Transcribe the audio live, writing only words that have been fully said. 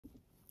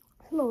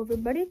Hello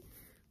everybody,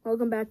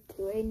 welcome back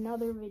to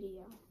another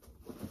video.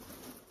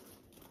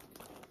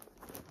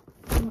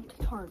 I went to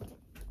Target.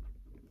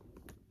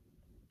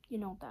 You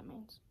know what that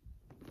means.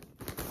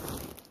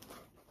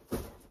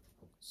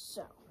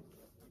 So,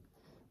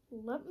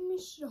 let me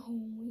show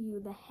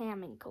you the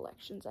Hammond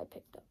collections I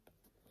picked up.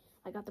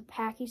 I got the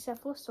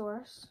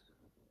Pachycephalosaurus.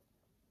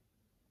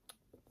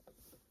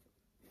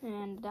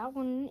 And that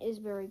one is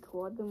very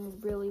cool. I've been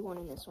really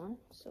wanting this one.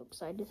 So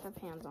excited to have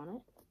hands on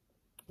it.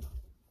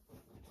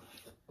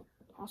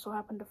 Also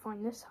happened to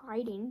find this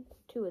hiding,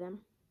 two of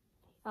them.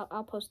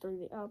 I'll post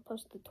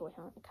the toy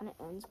hunt. It kind of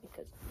ends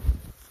because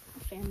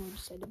my family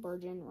decided to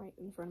barge in right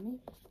in front of me.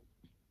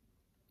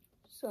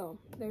 So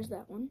there's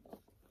that one.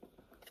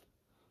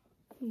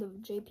 The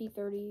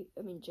JP3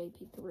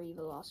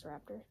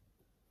 Velociraptor.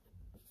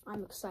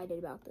 I'm excited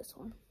about this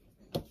one.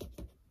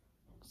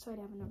 Excited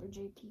to have another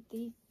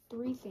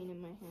JP3 thing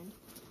in my hand.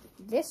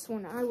 This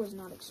one I was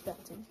not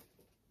expecting.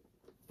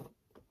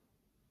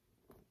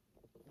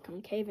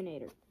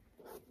 Concavinator.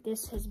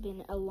 This has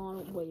been a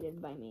long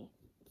awaited by me.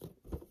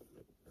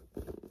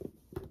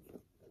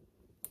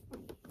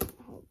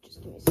 Oh,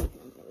 just give me a second.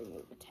 I'm gonna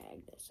remove the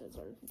tag that says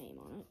our name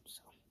on it.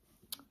 So,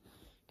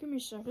 give me a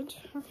second.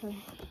 Okay.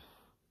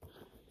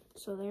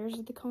 So there's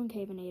the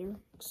Concavinator.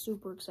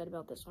 Super excited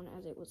about this one,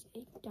 as it was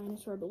a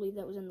dinosaur. I believe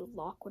that was in the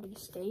Lockwood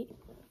Estate.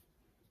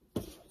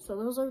 So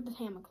those are the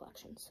Hammond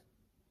collections.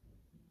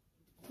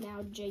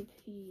 Now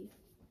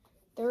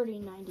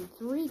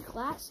JP3093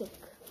 Classic.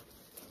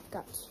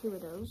 Got two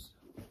of those.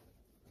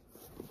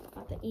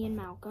 Got the Ian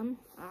Malcolm.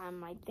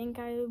 I think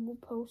I will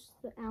post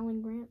the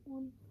Alan Grant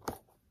one.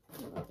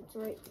 It's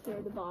right here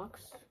in the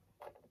box.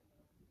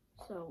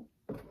 So,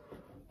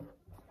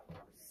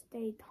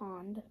 stay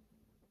tuned.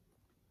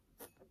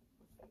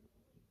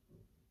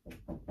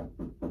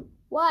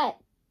 What?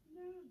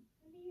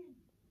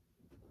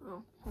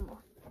 Oh, hold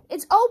on.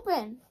 It's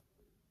open!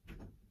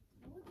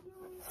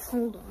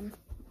 Hold on.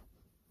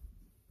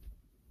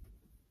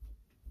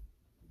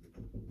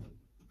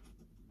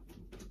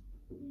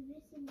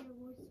 The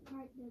worst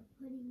part, the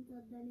putting the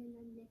gun in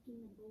and licking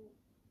the bowl.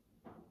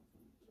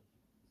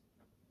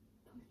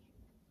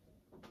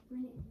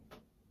 Bring it in.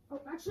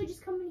 Oh, actually,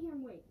 just come in here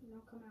and wait, and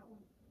I'll come out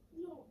one.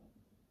 No.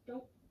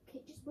 Don't.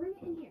 Okay, just bring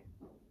it in here.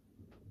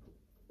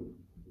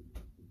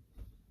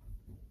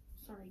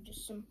 Sorry,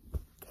 just some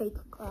cake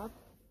crap.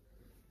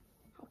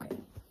 Okay.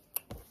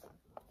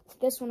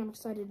 This one I'm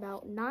excited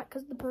about, not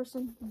because of the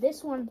person.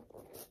 This one,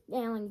 the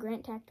Alan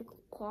Grant Tactical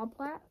Claw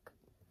Pack.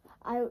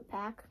 I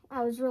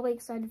was really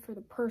excited for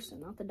the person,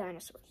 not the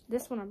dinosaurs.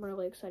 This one I'm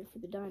really excited for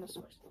the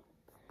dinosaurs.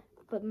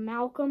 But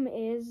Malcolm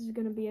is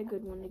going to be a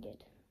good one to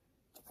get.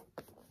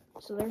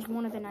 So there's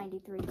one of the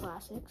 93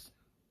 classics.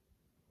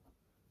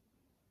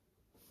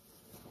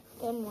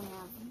 Then we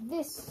have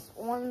this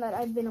one that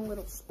I've been a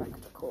little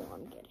skeptical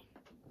on getting.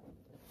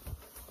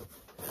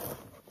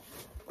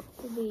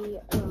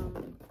 The,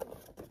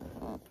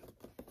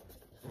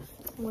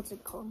 what's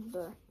it called?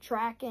 The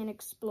Track and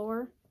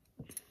Explore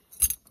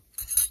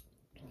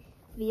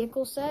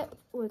vehicle set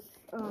with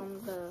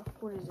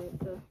what is it,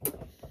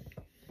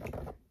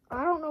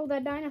 I don't know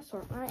that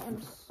dinosaur. I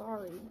am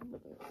sorry, but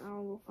I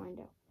will find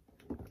out.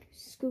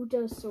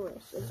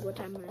 Scutosaurus is what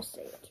I'm gonna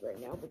say it right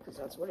now because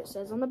that's what it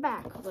says on the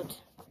back.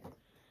 But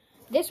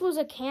this was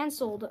a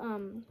canceled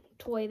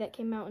toy that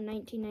came out in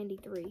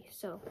 1993,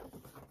 so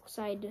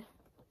excited to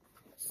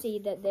see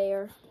that they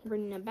are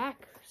bringing it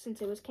back since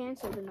it was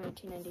canceled in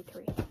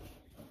 1993.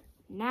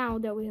 Now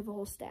that we have a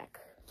whole stack.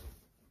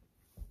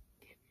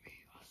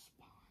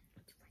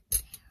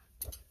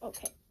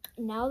 Okay,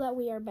 now that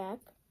we are back,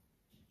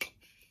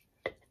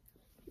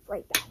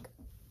 right back.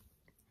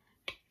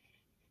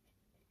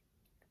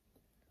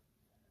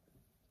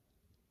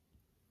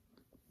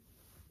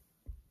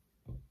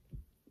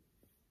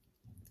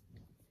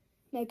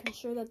 Making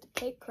sure that the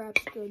cake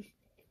crap's good.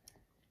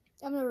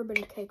 I've never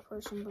been a cake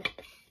person, but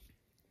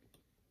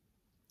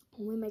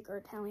when we make our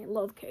Italian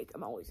love cake,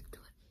 I'm always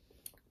into it.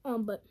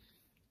 But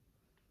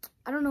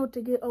I don't know what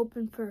to get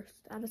open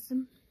first,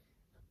 Addison.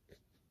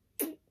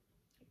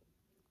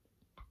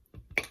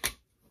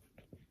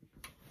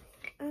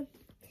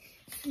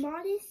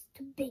 Smallest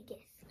to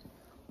biggest.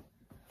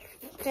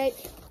 Okay,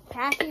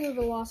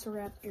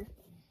 Pachycephalosaurus.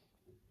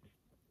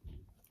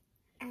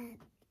 And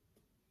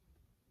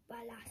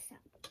Balasa.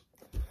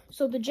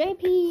 So the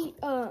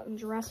JP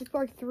Jurassic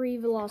Park 3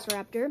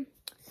 Velociraptor,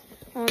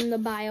 on the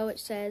bio it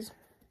says,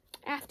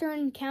 after an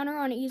encounter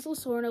on Isla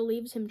Sorna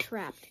leaves him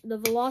trapped, the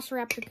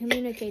Velociraptor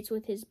communicates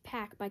with his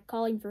pack by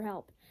calling for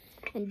help,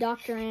 and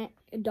Dr.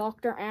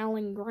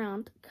 Alan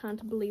Grant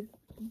can't believe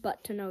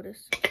but to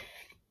notice.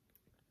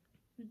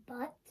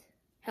 But?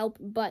 Help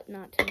but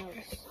not to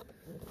notice.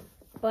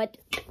 But,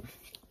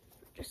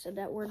 just said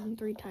that word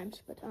 3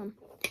 times, but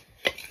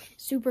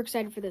super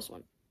excited for this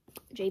one.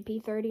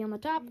 JP30 on the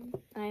top.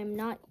 I am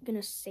not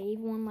gonna save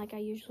one like I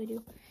usually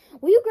do.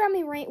 Will you grab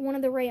me one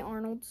of the Ray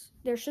Arnolds?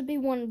 There should be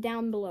one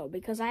down below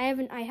because I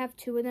have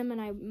 2 of them and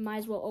I might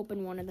as well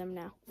open one of them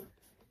now.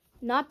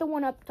 Not the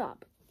one up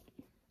top.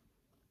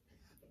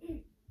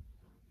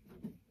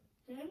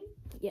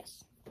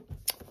 Yes.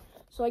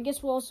 So I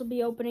guess we'll also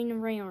be opening a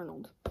Ray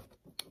Arnold.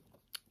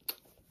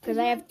 Because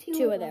I have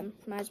two of them.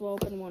 Might as well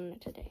open one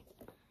today.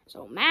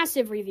 So,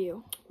 massive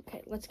review.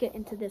 Okay, let's get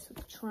into this.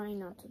 Let's try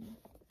not to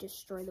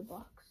destroy the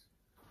box.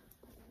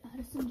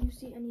 Addison, do you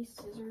see any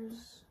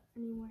scissors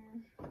anywhere?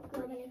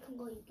 Well, then I can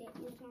go and get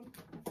you some.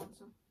 I found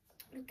some.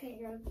 Okay,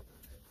 you're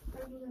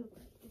going to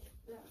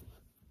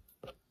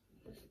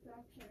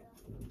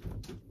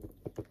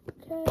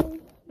Okay,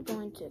 I'm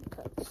going to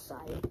cut the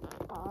side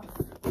off.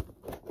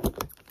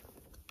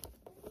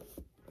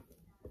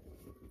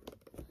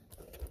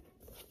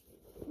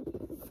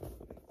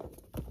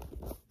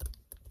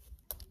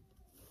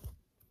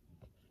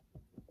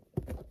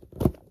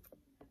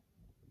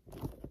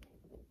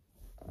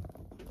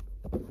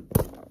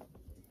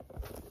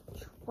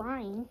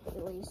 Trying,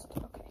 at least.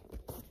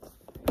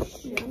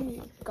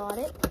 Okay. Got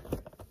it.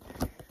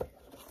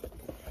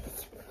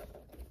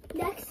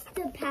 next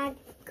to pack,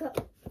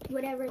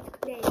 whatever it's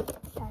named.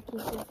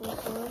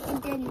 Pachycephalosaurus.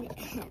 And then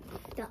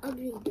the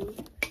ugly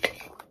dude.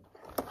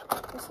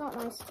 It's not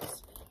nice.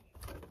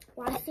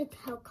 Why is its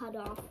tail cut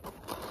off?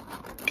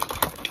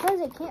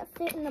 Because it can't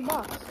fit in the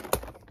box.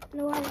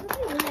 No, I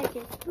really like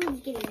your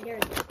spoon's getting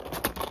dirty.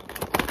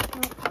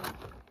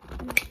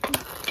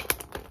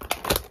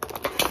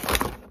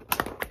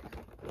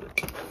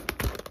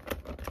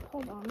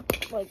 Hold on.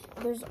 Like,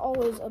 there's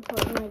always a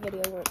part in my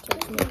video where it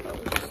takes me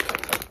photos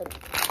to open.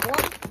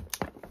 What?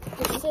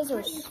 The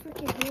scissors.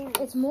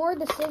 It's more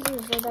the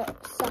scissors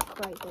that suck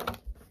right there.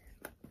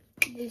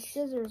 These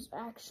scissors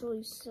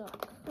actually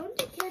suck. Don't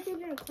the kids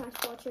in our class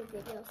watch your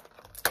videos?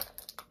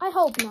 I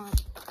hope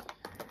not.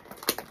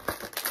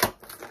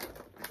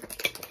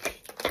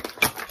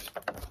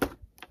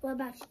 What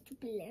about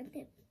stupid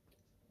Landon?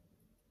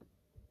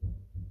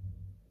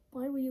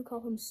 Why would you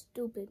call him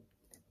stupid?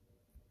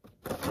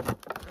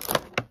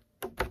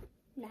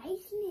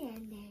 Nice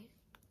Landon.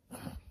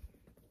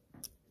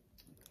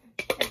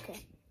 Okay.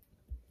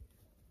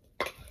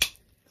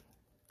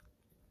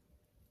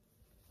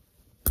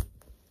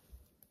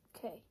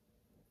 Okay.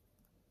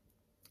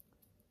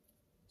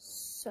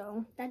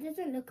 So, That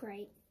doesn't look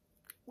right.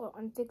 well,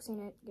 I'm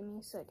fixing it. Give me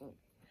a second.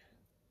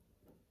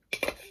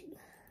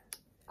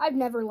 I've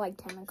never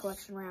liked Hammond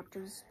Collection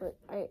Raptors, but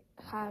I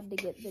had to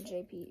get the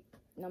JP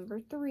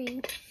number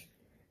 3.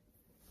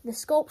 The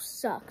sculpt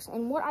sucks,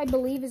 and what I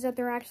believe is that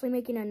they're actually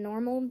making a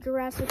normal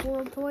Jurassic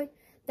World toy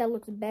that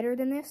looks better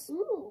than this.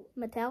 Ooh.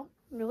 Mattel,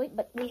 really?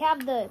 But we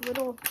have the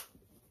little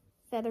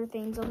feather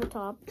things on the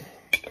top,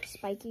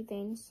 spiky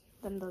things,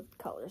 then the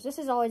colors. This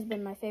has always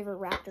been my favorite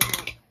Raptor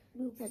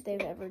map that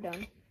they've ever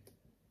done.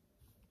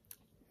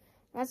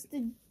 That's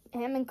the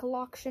Hammond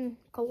Collection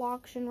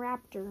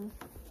Raptor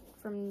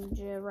from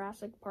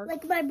Jurassic Park.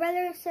 Like my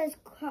brother says,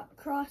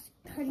 cross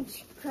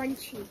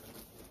crunchy.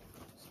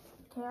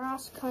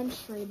 Cross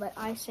country, but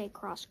I say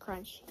cross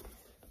crunch.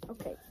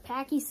 Okay,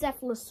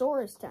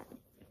 Pachycephalosaurus time.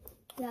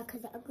 Yeah,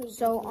 because the ugly.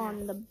 So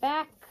on the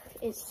back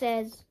it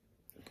says,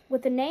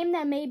 with a name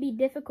that may be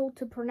difficult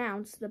to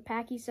pronounce, the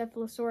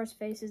Pachycephalosaurus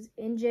faces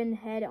engine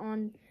head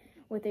on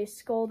with a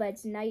skull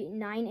that's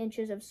 9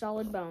 inches of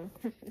solid bone.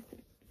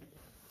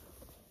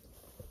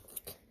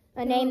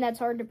 A name that's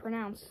hard to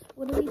pronounce.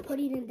 What are we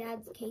putting in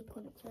Dad's cake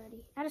when it's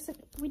ready? Addison,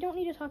 we don't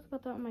need to talk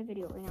about that in my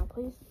video right now,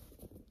 please.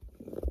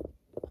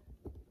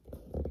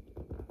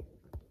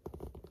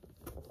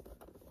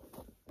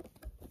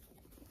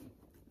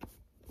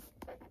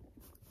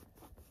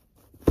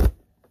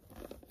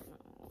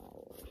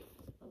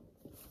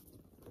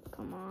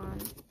 Come on.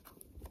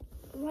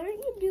 Why don't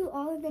you do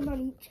all of them on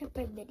each of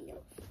my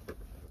videos?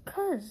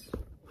 Cause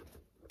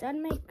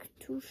that'd make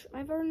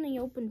I've only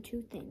opened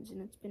 2 things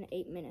and it's been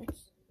 8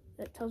 minutes.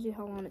 That tells you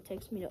how long it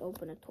takes me to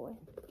open a toy.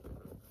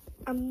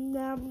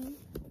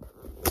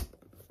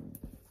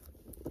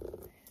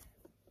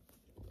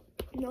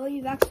 No,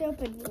 you've actually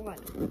opened 1.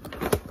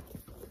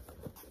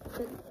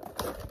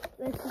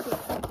 Let's see.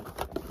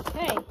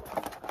 Okay,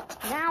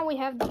 now we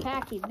have the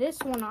Packy. This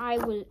one I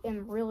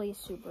am really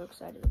super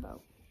excited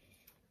about.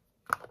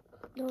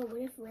 No,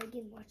 what if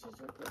Reagan watches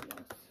your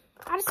videos?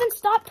 Addison,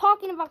 stop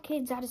talking about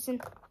kids, Addison.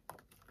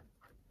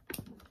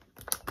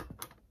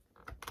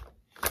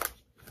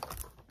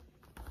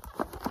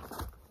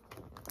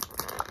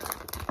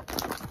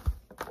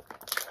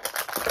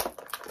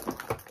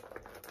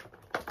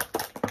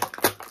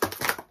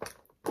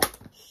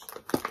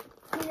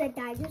 Do the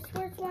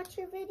dinosaurs watch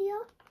your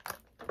video?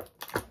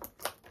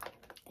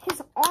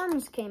 His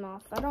arms came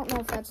off. I don't know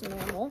if that's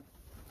normal.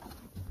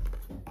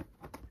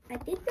 I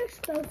think they're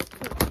supposed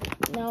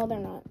to. No, they're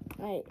not.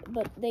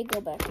 But they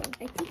go back in.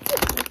 I think you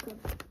broke them.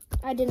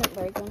 I didn't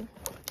break them.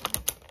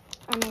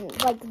 I mean,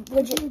 like,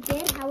 legit. If you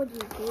did, how would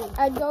you do?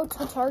 I'd go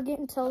to Target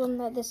and tell them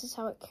that this is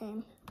how it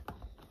came.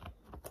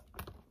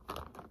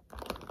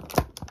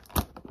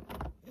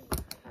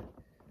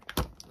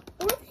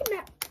 I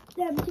want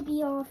them to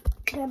be off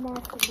them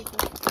off the video.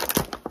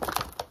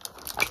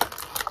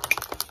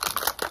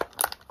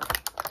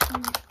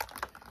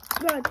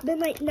 Bro, it's been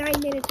like 9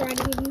 minutes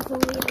already and you've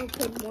only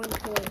opened 1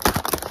 toy.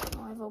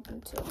 Oh, I've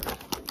opened 2.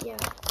 Yeah.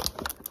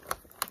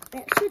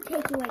 That should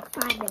take you like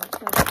 5 minutes.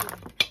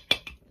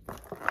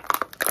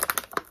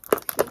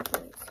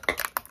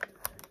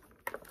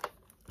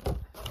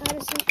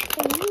 Addison,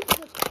 can you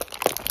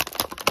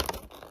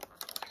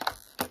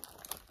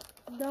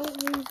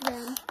don't use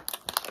them.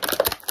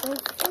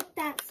 Don't put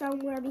that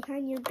somewhere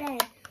behind your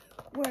bed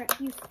where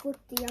you flip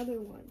the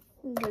other one.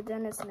 The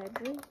Dennis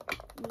Nedry?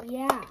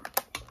 Yeah.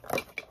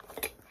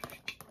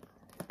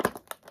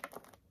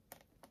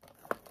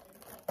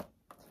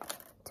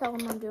 Tell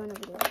him I'm doing a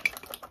video.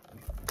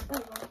 Oh. Are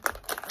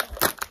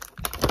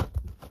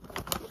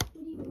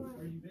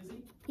you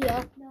busy?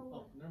 Yeah. No.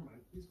 Oh, never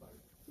mind. He's fine.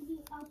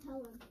 I'll tell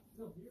him.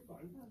 No, you're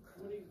fine.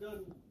 When he's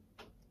done,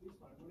 he's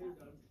fine. When he's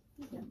done.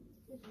 He's done.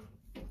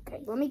 Okay,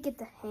 let me get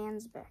the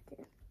hands back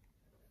in.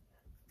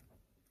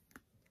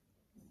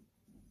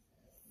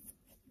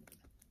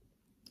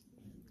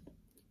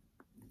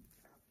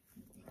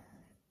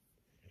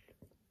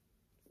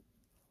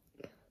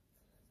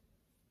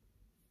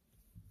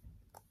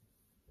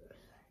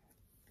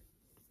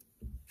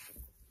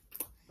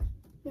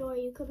 No, are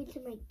you coming to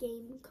my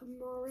game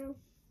tomorrow?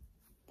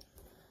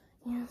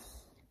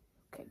 Yes.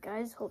 Okay,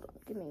 guys, hold on.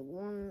 Give me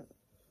one.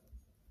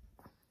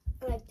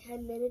 Like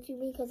 10 minutes, you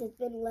mean? Because it's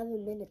been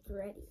 11 minutes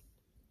already.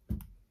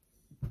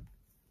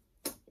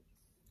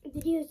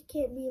 Videos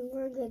can't be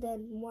longer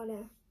than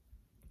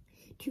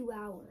 2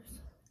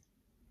 hours.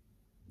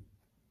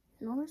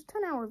 No, there's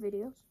 10-hour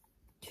videos.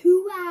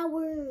 2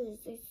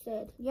 hours, I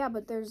said. Yeah,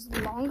 but there's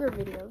longer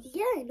videos.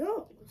 Yeah, I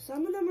know.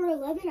 Some of them are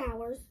 11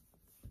 hours.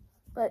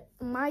 But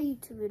my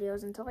YouTube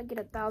videos, until I get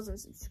 1,000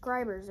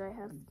 subscribers, I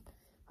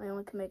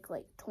only can make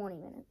like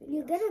 20-minute videos.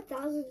 You get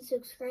 1,000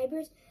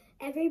 subscribers,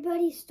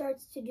 everybody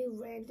starts to do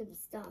random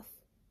stuff.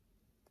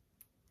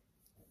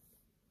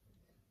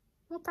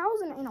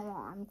 1,000 ain't a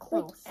lot. I'm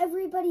close. Like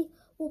everybody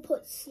will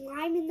put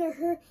slime in their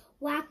hair,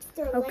 wax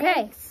their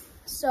Okay, legs.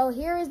 so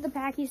here is the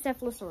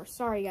Pachycephalosaurus.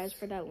 Sorry, guys,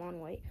 for that long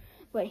wait.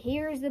 But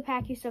here is the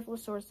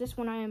Pachycephalosaurus. This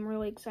one I am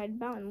really excited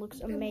about and looks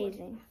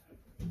amazing.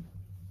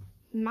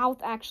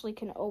 Mouth actually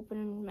can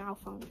open,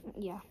 malfunction.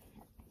 Yeah.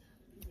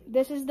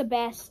 This is the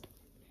best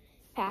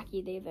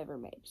Pachy they've ever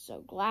made. So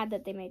glad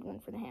that they made one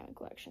for the Hammond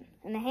collection.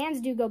 And the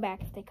hands do go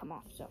back if they come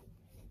off, so.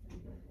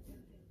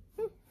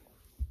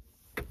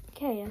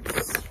 Okay,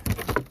 it's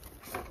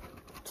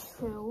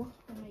 2.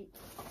 Let me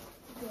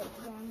get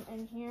them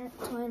in here.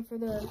 Time for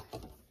the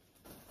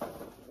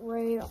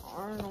Ray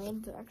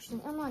Arnold.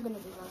 Actually, I'm not going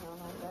to do Ray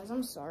Arnold, guys.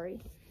 I'm sorry.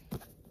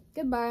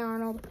 Goodbye,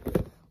 Arnold.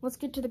 Let's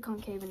get to the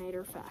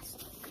Concavinator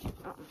fast.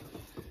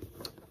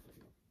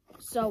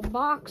 So,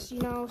 box, you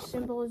know,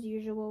 simple as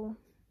usual.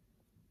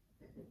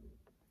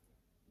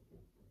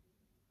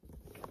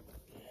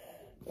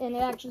 And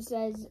it actually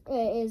says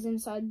it is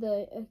inside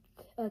the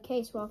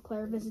case while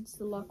Claire visits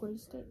the Lockwood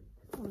estate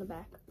on the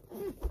back.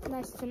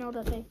 Nice to know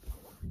that they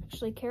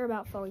actually care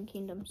about Fallen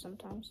Kingdom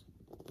sometimes.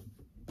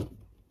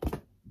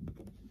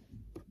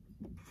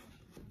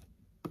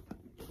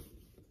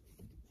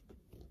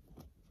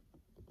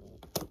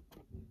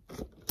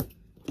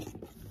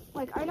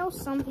 Like, I know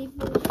some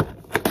people,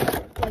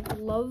 like,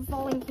 love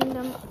Fallen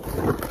Kingdom.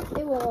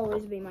 It will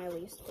always be my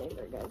least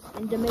favorite, guys.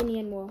 And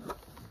Dominion will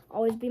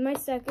always be my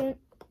second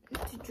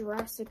to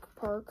Jurassic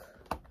Park.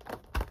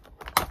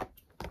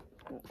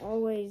 Will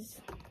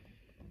always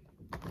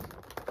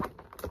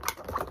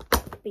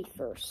be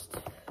first.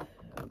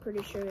 I'm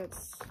pretty sure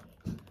that's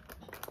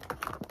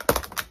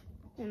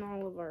in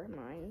all of our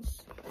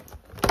minds.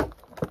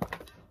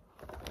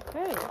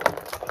 Okay.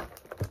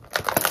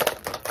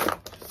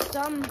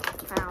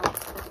 Somehow,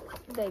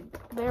 they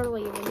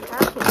barely even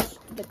packaged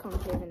the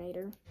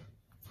Concavinator.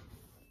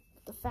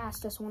 The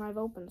fastest one I've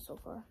opened so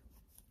far.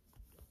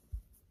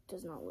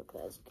 Does not look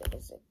as good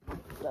as it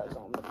does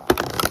on the box,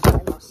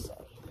 I must say.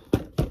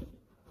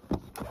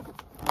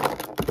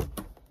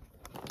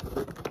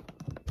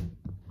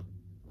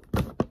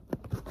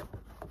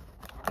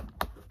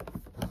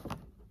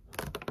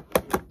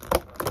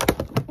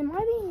 Am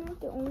I being like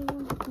the only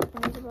one who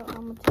complains about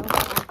how Mattel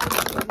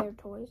packages their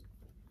toys?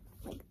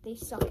 Like, they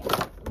suck at it.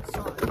 I'm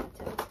sorry,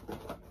 Mattel.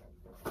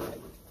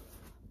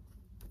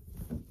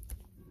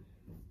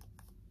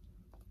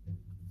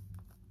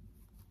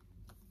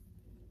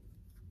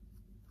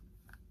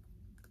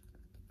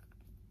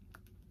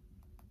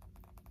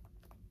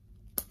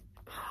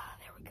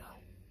 There we go.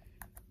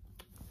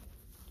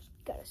 Just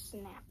gotta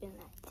snap in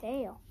that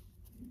tail.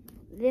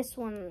 This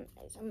one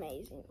is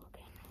amazing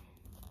looking.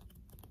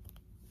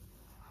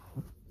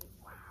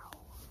 Wow.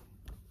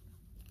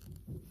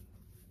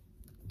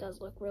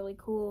 Does look really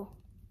cool.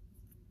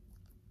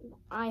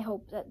 I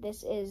hope that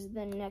this is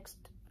the next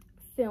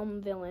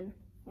film villain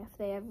if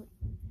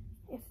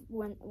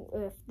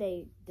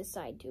they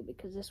decide to,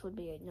 because this would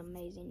be an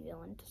amazing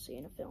villain to see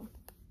in a film.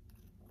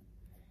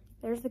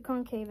 There's the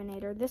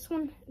Concavinator. This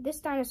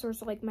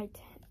dinosaur's like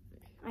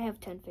I have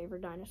 10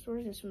 favorite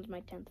dinosaurs. This one's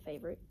my 10th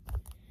favorite.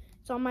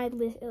 It's on my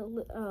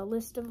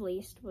list of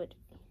least, but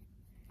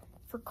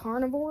for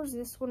carnivores,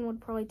 this one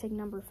would probably take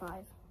number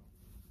 5.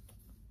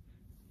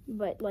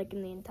 But like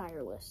in the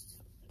entire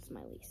list, it's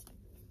my least.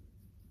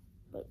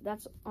 but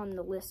that's on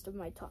the list of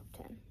my top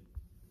 10.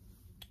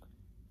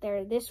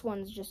 There, this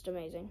one's just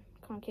amazing.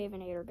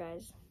 Concavenator,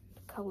 guys.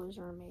 The colors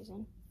are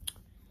amazing.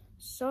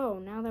 So,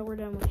 now that we're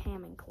done with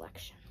Hammond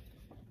collection,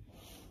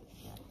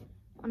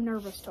 I'm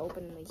nervous to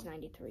open these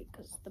 93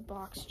 because the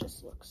box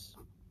just looks,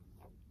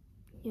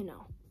 you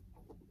know,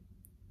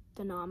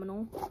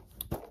 phenomenal.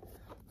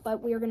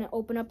 But we are going to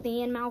open up the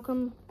Ian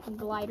Malcolm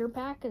glider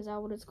pack. Is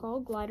that what it's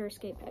called? Glider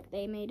escape pack.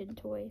 They made a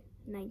toy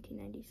in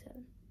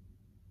 1997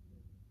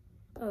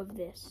 of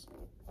this.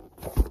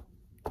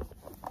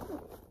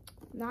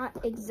 Not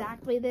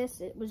exactly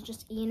this. It was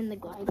just Ian and the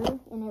glider,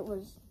 and it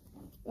was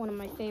one of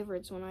my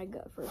favorites when I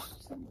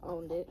first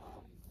owned it.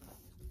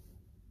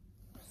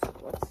 So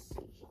let's see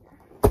here.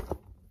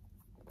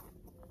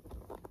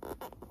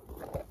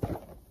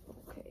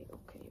 Okay.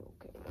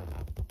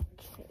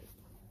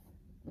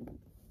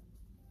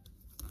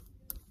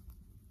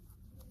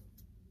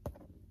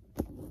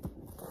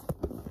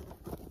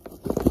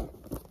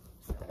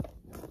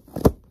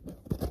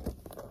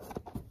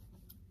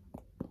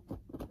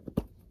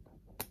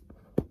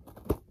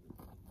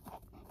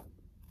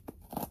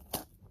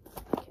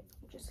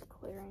 Just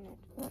clearing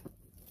it.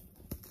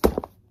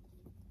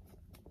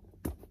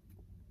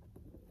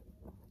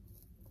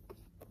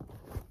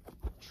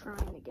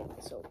 Trying to get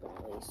this open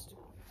at least.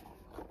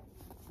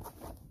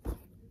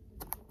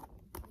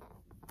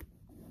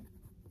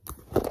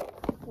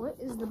 What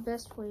is the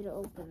best way to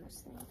open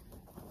this thing?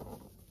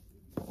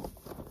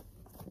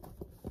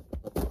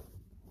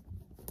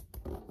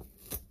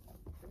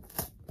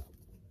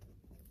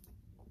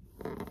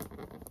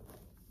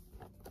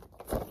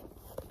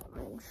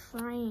 I'm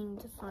trying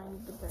to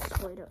find the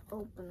best way to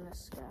open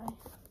this guy.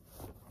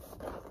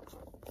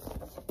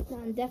 Now,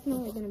 I'm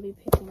definitely going to be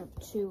picking up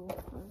 2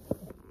 of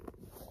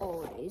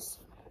all of these,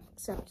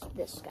 except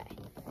this guy.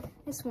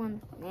 This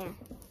one, nah,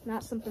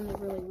 not something they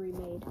really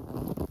remade.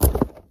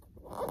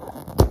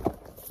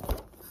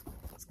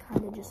 It's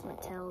kind of just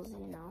Mattel's,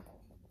 you know.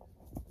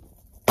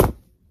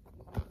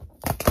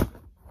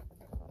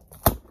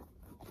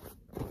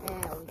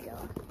 There we go.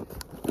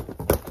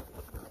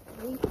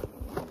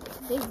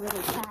 They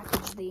really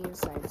packaged the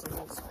insides and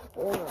it's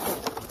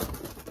horrible.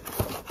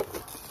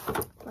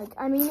 Like,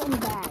 I mean in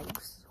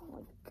bags.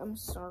 Like, I'm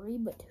sorry,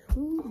 but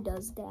who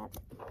does that?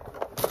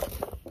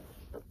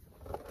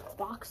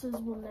 Boxes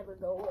will never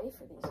go away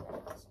for these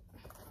guys.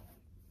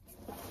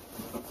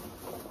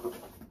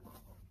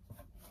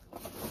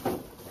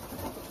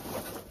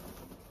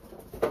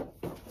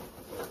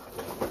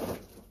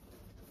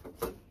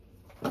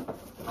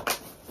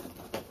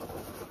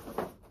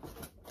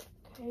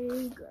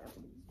 Okay, grab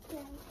these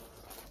bags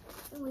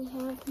that we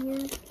have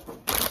here.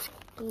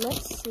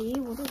 Let's see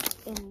what is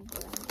in them.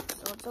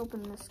 So let's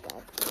open this guy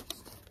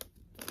first.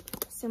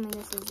 Assuming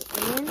this is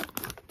Ian.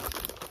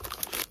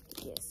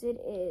 Yes, it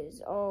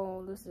is.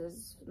 Oh, this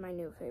is my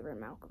new favorite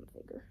Malcolm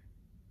figure.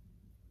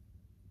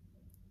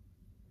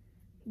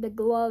 The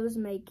gloves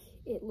make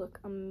it look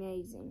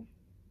amazing.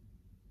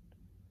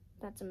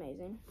 That's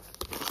amazing.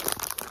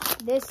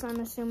 This, I'm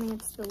assuming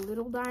it's the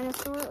little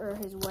dinosaur or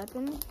his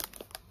weapon.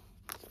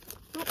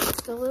 Nope,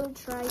 it's the little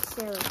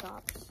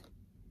Triceratops.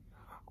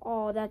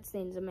 Oh, that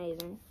thing's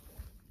amazing.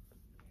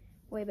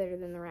 Way better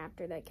than the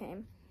raptor that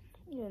came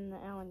in the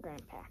Alan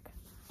Grant pack.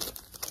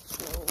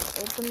 So,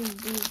 open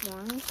these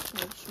ones,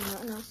 make sure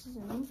nothing else is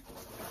in them.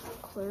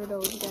 Clear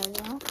those guys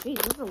out. Geez,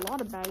 there's a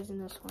lot of bags in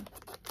this one.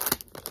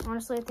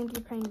 Honestly, I think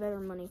you're paying better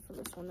money for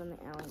this one than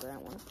the Alan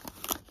Grant one.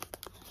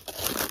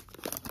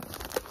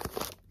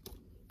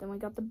 Then we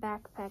got the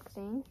backpack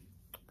thing.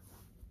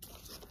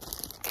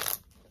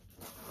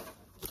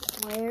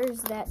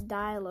 Where's that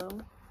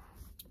Dilo?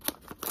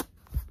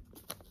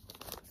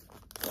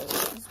 So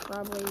this is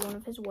probably one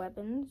of his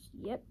weapons.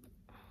 Yep.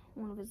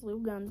 One of his little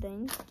gun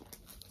things.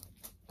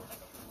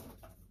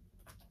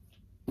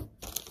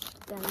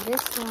 Then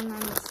this one,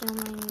 I'm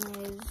assuming,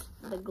 is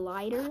the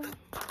glider.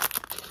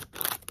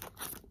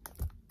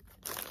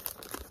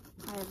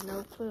 I have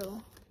no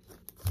clue.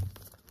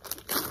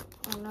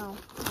 Oh no.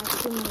 I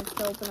assume we have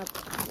to open up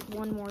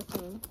one more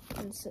thing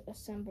and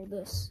assemble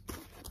this.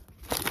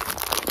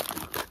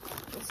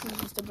 This is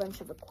just a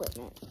bunch of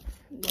equipment.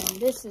 And then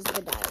this is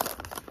the dial.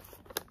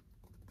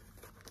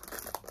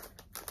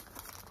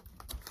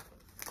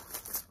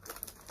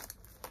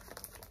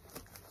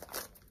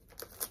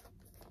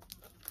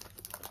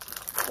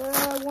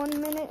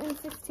 1 minute and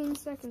 15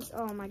 seconds.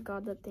 Oh my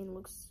god, that thing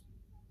looks...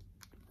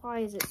 Why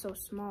is it so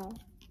small?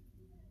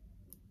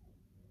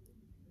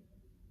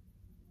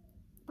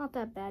 Not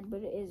that bad,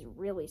 but it is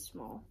really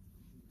small.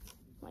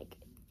 Like,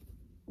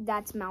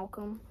 that's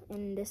Malcolm,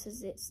 and this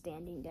is it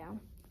standing down.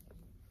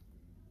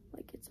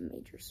 Like, it's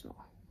major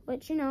small.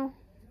 But, you know.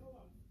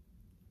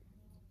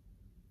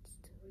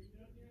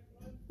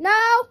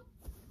 No!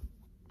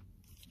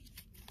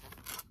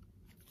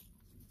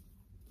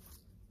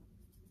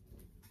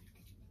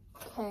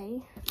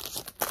 Okay.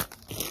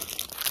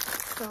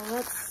 So,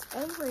 that's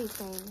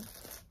everything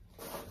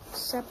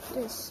except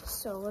this.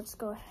 So, let's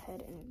go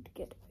ahead and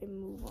get a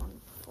move on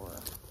before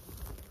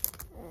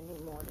any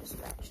more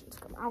distractions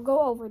come. I'll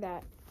go over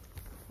that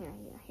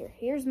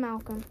Here's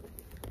Malcolm.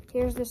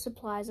 Here's the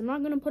supplies. I'm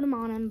not gonna put them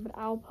on him, but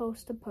I'll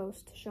post a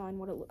post showing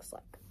what it looks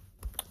like.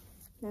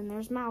 Then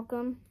there's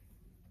Malcolm.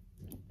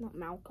 Not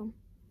Malcolm.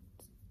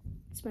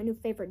 It's my new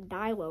favorite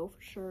Dilo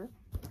for sure.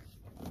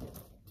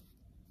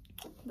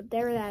 But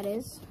there that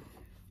is.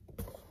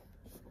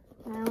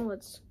 Now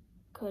let's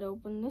cut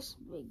open this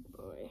big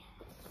boy.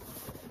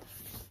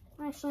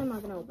 Actually, I'm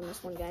not gonna open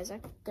this one, guys.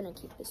 I'm gonna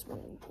keep this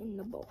one in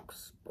the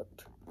box. But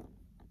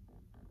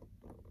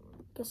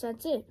guess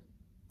that's it.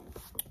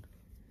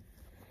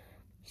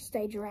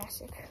 Stay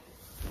Jurassic.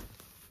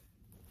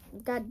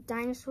 We've got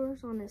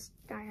dinosaurs on this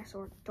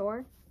dinosaur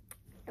tour.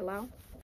 Hello.